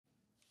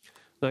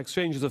Now,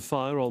 exchanges of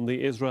fire on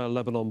the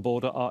Israel-Lebanon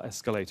border are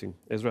escalating.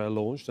 Israel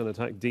launched an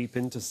attack deep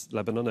into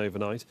Lebanon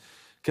overnight,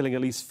 killing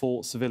at least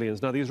 4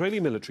 civilians. Now, the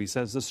Israeli military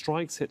says the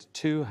strikes hit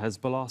 2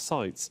 Hezbollah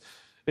sites.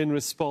 In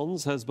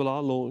response,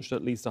 Hezbollah launched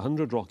at least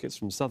 100 rockets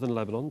from southern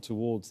Lebanon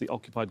towards the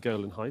occupied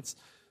Golan Heights.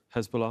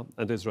 Hezbollah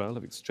and Israel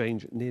have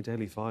exchanged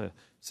near-daily fire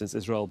since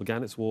Israel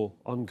began its war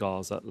on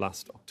Gaza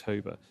last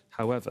October.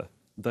 However,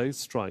 those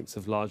strikes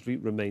have largely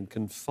remained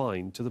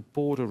confined to the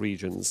border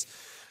regions.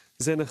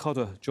 Zeina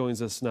Khodr joins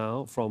us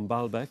now from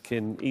Baalbek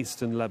in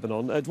eastern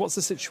Lebanon. What's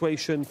the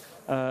situation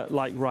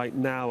like right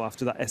now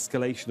after that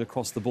escalation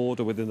across the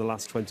border within the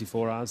last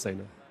 24 hours,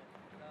 Zeina?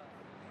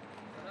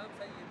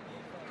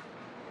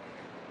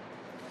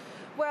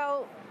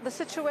 Well, the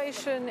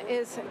situation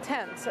is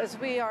tense. As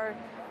we are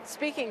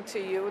speaking to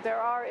you, there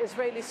are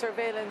Israeli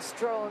surveillance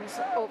drones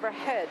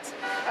overhead.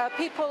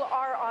 People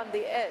are on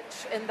the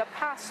edge. In the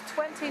past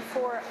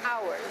 24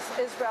 hours,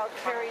 Israel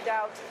carried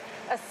out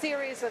a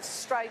series of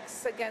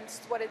strikes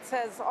against what it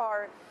says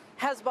are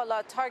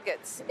Hezbollah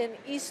targets in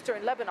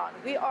eastern Lebanon.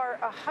 We are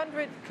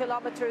 100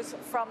 kilometers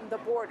from the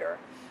border,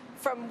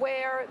 from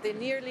where the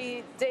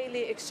nearly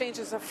daily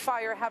exchanges of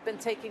fire have been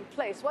taking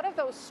place. One of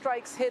those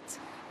strikes hit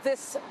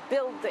this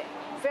building,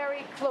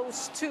 very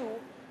close to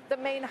the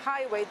main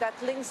highway that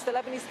links the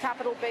Lebanese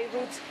capital,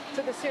 Beirut,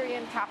 to the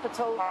Syrian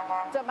capital,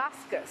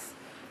 Damascus.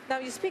 Now,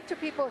 you speak to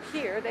people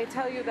here, they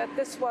tell you that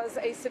this was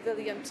a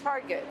civilian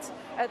target.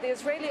 The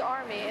Israeli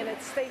army, in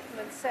its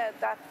statement, said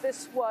that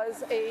this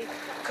was a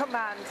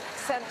command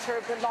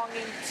center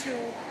belonging to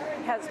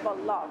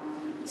Hezbollah.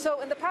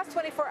 So in the past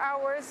 24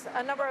 hours,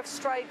 a number of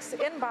strikes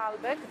in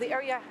Baalbek. The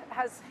area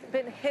has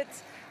been hit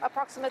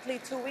approximately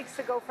 2 weeks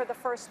ago for the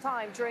first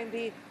time during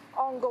the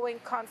ongoing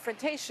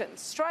confrontation.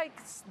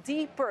 Strikes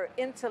deeper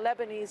into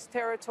Lebanese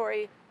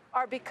territory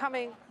are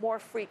becoming more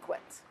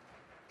frequent.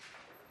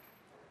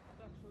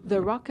 The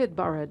rocket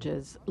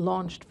barrages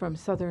launched from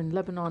southern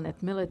Lebanon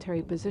at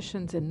military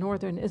positions in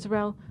northern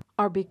Israel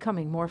are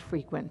becoming more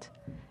frequent.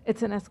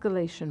 It's an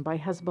escalation by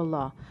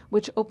Hezbollah,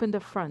 which opened a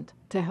front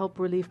to help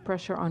relieve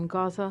pressure on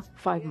Gaza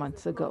 5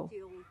 months ago.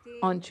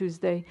 On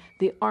Tuesday,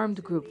 the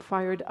armed group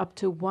fired up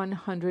to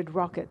 100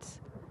 rockets.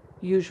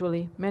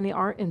 Usually, many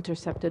are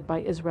intercepted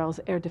by Israel's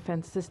air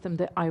defense system,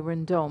 the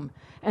Iron Dome,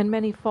 and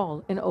many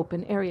fall in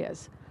open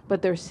areas.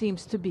 But there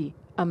seems to be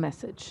a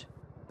message.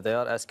 They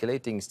are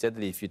escalating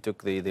steadily. If you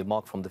took the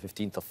mark from the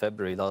 15th of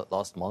February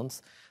last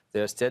month,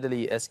 they are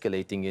steadily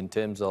escalating in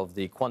terms of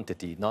the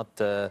quantity.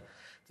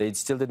 They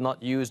still did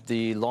not use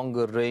the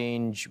longer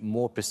range,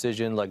 more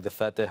precision like the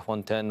Fateh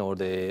 110 or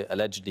the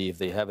allegedly, if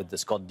they have it, the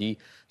Scott D.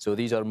 So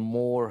these are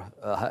more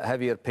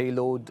heavier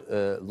payload,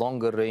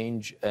 longer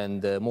range,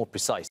 and more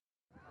precise.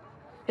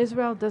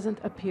 Israel doesn't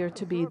appear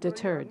to be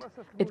deterred.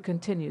 It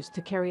continues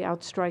to carry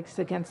out strikes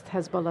against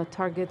Hezbollah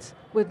targets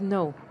with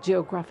no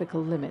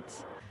geographical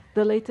limits.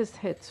 The latest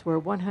hits were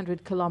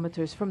 100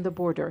 kilometers from the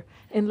border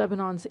in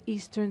Lebanon's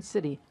eastern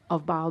city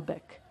of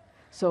Baalbek.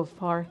 So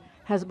far,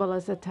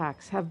 Hezbollah's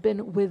attacks have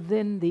been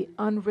within the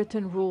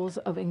unwritten rules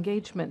of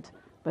engagement,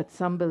 but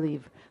some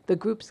believe the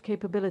group's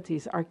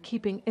capabilities are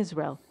keeping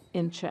Israel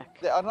in check.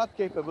 They are not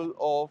capable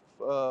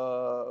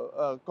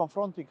of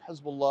confronting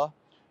Hezbollah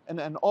in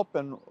an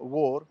open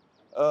war,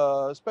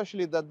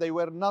 especially that they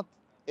were not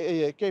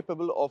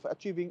capable of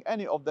achieving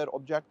any of their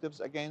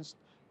objectives against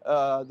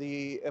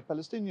the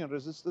Palestinian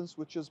resistance,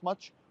 which is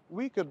much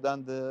weaker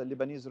than the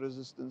Lebanese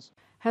resistance.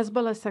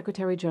 Hezbollah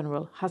Secretary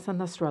General Hassan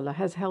Nasrallah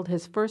has held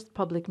his first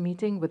public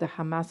meeting with a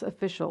Hamas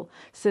official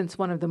since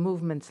one of the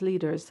movement's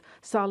leaders,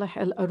 Saleh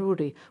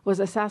al-Aruri, was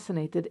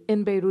assassinated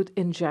in Beirut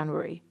in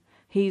January.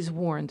 He's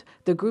warned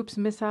the group's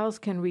missiles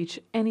can reach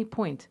any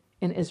point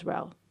in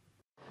Israel.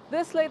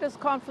 This latest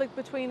conflict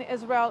between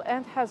Israel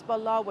and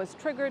Hezbollah was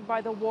triggered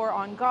by the war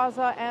on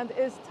Gaza and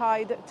is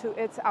tied to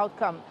its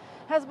outcome.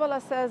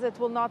 Hezbollah says it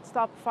will not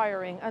stop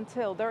firing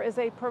until there is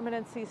a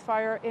permanent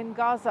ceasefire in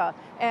Gaza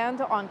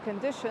and on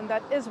condition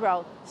that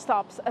Israel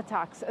stops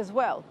attacks as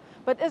well.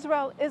 But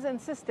Israel is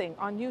insisting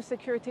on new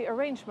security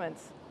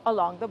arrangements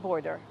along the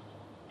border.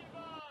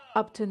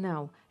 Up to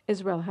now,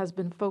 Israel has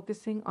been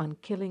focusing on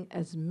killing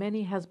as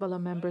many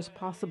Hezbollah members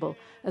possible,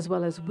 as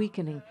well as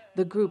weakening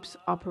the group's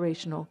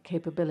operational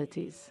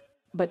capabilities.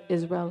 But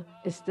Israel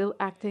is still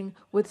acting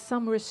with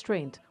some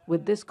restraint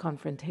with this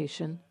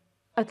confrontation,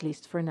 at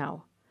least for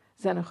now.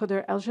 Zeina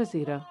Khodr, Al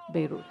Jazeera,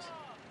 Beirut.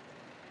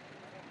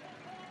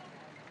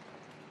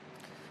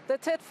 The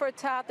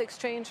tit-for-tat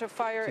exchange of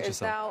fire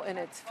is now in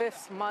its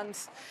 5th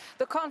month.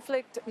 The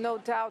conflict, no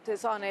doubt,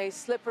 is on a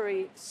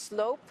slippery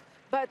slope,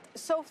 but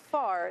so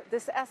far,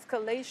 this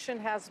escalation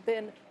has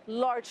been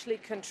largely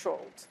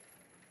controlled.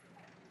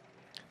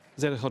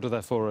 Zeina Khodr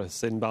there for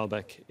us in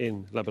Baalbek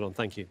in Lebanon.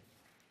 Thank you.